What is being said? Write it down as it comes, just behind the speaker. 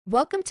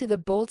Welcome to the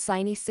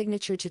BoldSign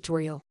eSignature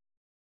tutorial.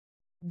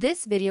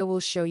 This video will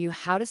show you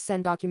how to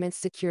send documents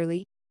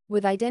securely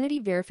with identity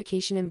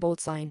verification in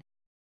BoldSign.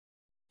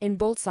 In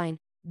BoldSign,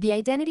 the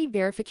identity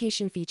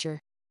verification feature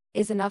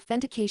is an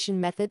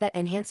authentication method that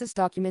enhances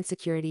document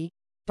security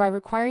by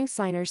requiring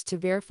signers to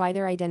verify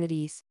their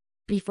identities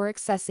before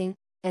accessing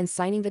and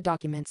signing the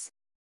documents.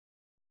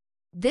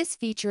 This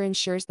feature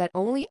ensures that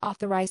only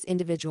authorized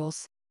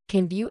individuals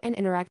can view and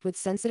interact with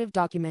sensitive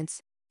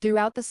documents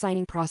throughout the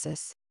signing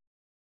process.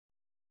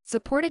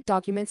 Supported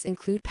documents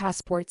include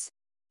passports,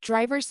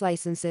 driver's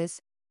licenses,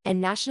 and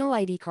national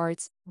ID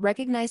cards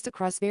recognized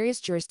across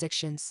various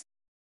jurisdictions.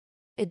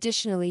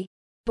 Additionally,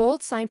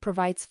 BoldSign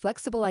provides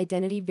flexible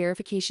identity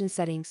verification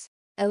settings,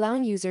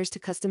 allowing users to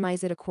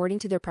customize it according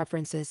to their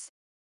preferences.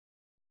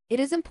 It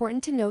is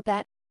important to note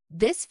that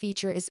this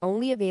feature is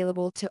only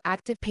available to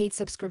active paid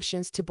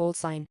subscriptions to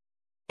BoldSign,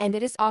 and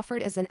it is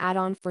offered as an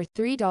add-on for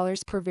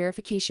 $3 per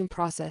verification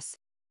process,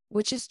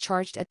 which is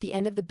charged at the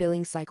end of the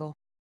billing cycle.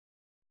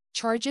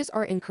 Charges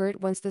are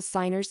incurred once the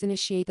signers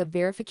initiate the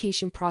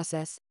verification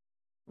process,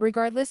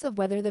 regardless of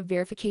whether the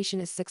verification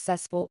is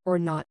successful or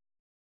not.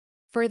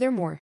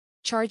 Furthermore,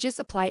 charges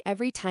apply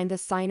every time the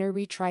signer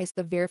retries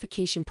the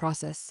verification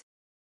process.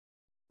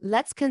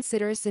 Let's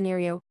consider a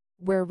scenario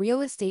where a real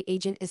estate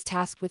agent is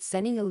tasked with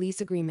sending a lease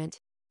agreement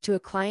to a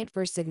client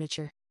for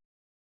signature.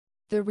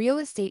 The real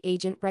estate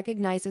agent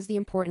recognizes the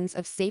importance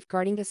of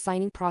safeguarding the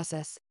signing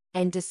process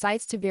and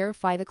decides to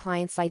verify the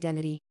client's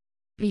identity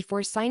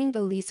before signing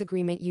the lease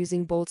agreement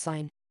using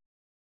BoldSign.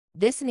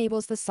 This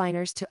enables the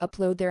signers to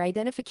upload their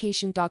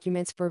identification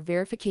documents for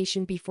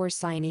verification before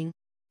signing,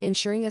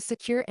 ensuring a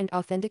secure and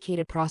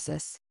authenticated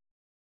process.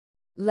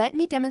 Let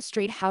me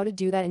demonstrate how to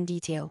do that in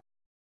detail.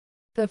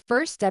 The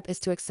first step is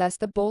to access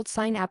the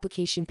BoldSign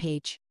application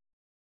page.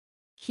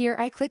 Here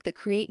I click the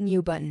Create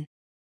New button.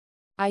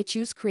 I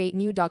choose Create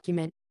New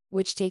Document,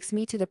 which takes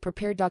me to the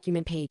Prepare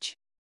Document page.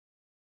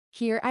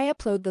 Here I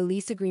upload the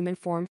lease agreement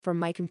form from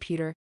my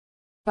computer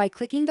by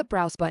clicking the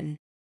Browse button.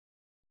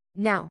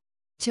 Now,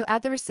 to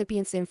add the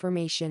recipient's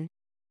information,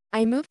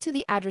 I move to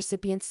the Add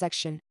Recipient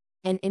section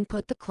and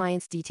input the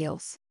client's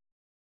details.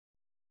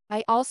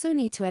 I also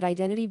need to add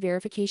identity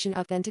verification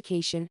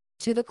authentication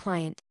to the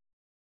client.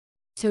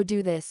 To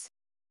do this,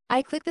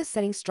 I click the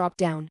Settings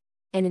drop-down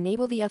and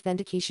enable the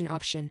Authentication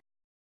option.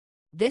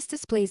 This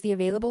displays the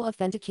available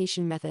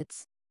authentication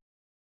methods.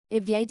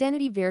 If the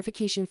identity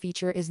verification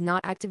feature is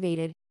not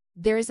activated,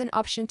 there is an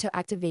option to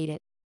activate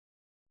it.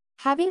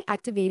 Having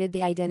activated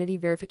the identity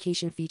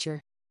verification feature,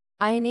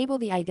 I enable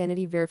the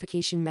identity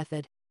verification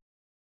method.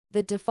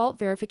 The default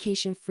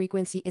verification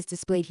frequency is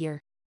displayed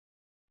here.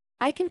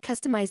 I can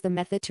customize the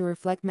method to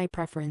reflect my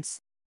preference.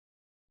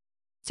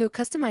 To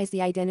customize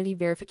the identity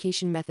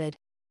verification method,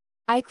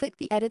 I click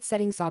the Edit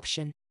Settings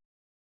option.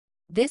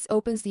 This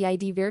opens the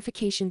ID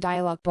verification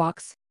dialog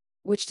box,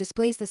 which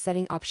displays the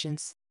setting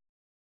options.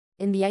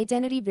 In the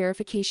Identity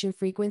Verification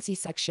Frequency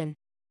section,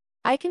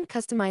 I can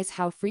customize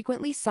how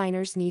frequently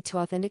signers need to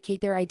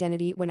authenticate their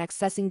identity when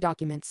accessing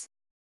documents.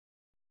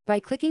 By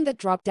clicking the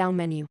drop-down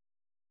menu,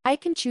 I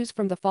can choose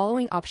from the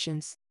following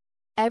options: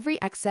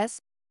 every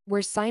access,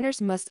 where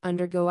signers must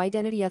undergo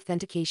identity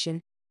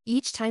authentication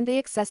each time they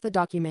access the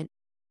document,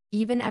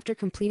 even after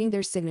completing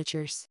their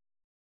signatures;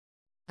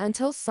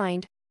 until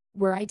signed,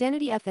 where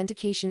identity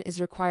authentication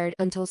is required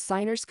until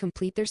signers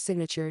complete their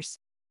signatures,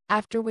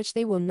 after which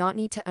they will not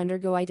need to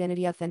undergo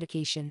identity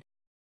authentication;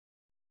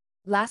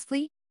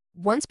 lastly,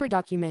 once per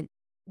document,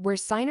 where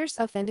signers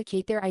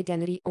authenticate their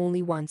identity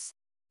only once,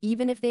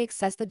 even if they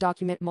access the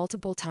document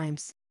multiple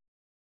times.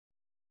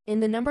 In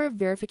the Number of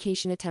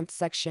Verification Attempts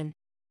section,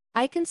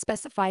 I can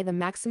specify the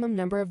maximum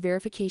number of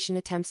verification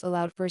attempts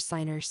allowed for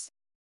signers.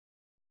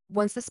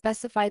 Once the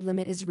specified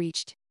limit is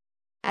reached,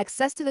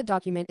 access to the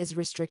document is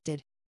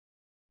restricted.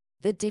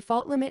 The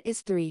default limit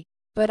is 3,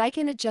 but I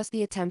can adjust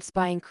the attempts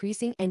by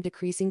increasing and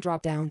decreasing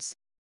drop-downs.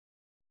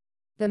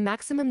 The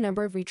maximum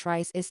number of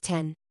retries is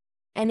 10.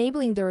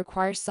 Enabling the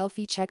Require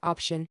Selfie Check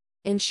option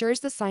ensures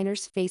the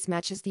signer's face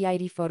matches the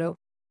ID photo,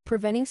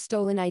 preventing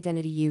stolen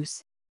identity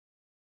use.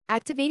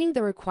 Activating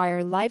the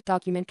Require Live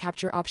Document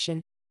Capture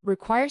option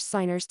requires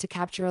signers to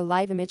capture a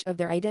live image of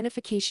their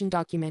identification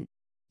document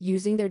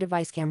using their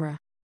device camera.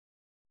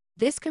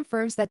 This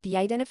confirms that the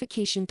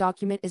identification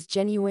document is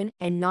genuine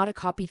and not a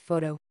copied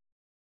photo.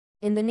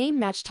 In the Name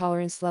Match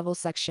Tolerance Level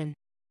section,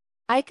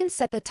 I can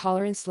set the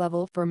tolerance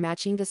level for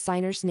matching the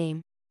signer's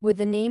name with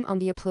the name on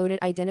the uploaded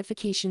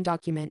identification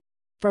document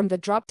from the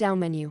drop-down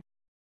menu.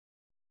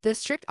 The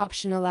Strict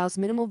option allows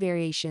minimal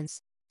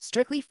variations,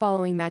 strictly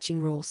following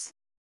matching rules.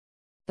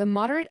 The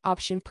Moderate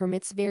option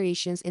permits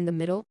variations in the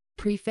middle,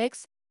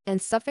 prefix,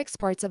 and suffix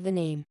parts of the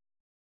name.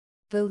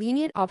 The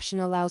Lenient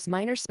option allows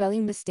minor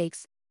spelling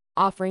mistakes,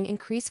 offering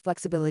increased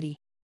flexibility.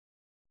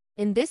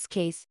 In this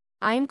case,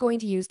 I am going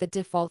to use the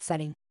default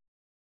setting.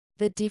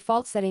 The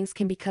default settings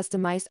can be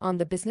customized on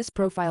the Business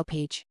Profile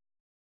page.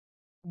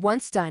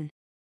 Once done,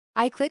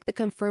 I click the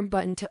Confirm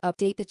button to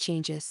update the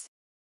changes.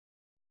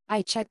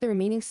 I check the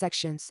remaining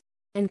sections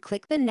and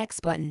click the Next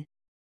button.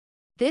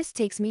 This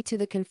takes me to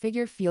the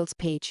Configure Fields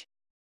page.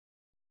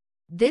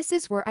 This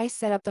is where I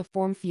set up the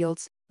form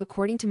fields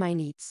according to my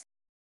needs.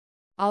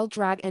 I'll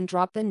drag and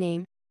drop the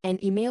name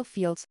and email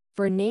fields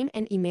for name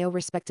and email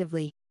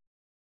respectively.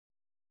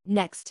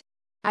 Next,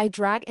 I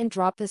drag and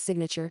drop the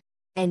signature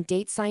and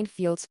date sign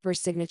fields for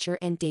signature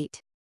and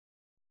date.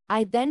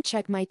 I then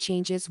check my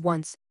changes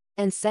once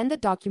and send the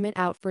document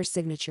out for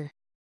signature.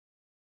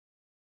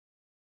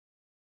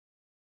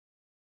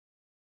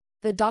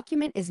 The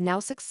document is now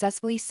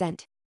successfully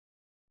sent.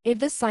 If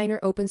the signer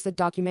opens the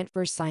document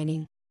for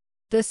signing,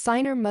 the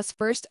signer must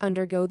first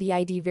undergo the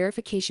ID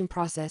verification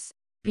process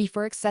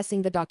before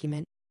accessing the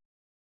document.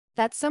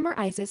 That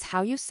summarizes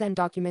how you send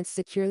documents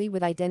securely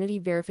with identity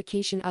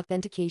verification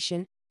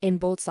authentication in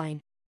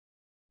BoldSign.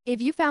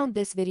 If you found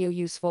this video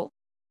useful,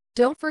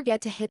 don't forget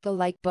to hit the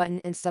like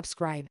button and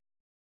subscribe.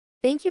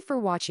 Thank you for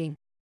watching.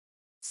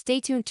 Stay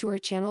tuned to our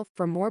channel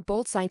for more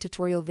BoldSign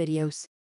tutorial videos.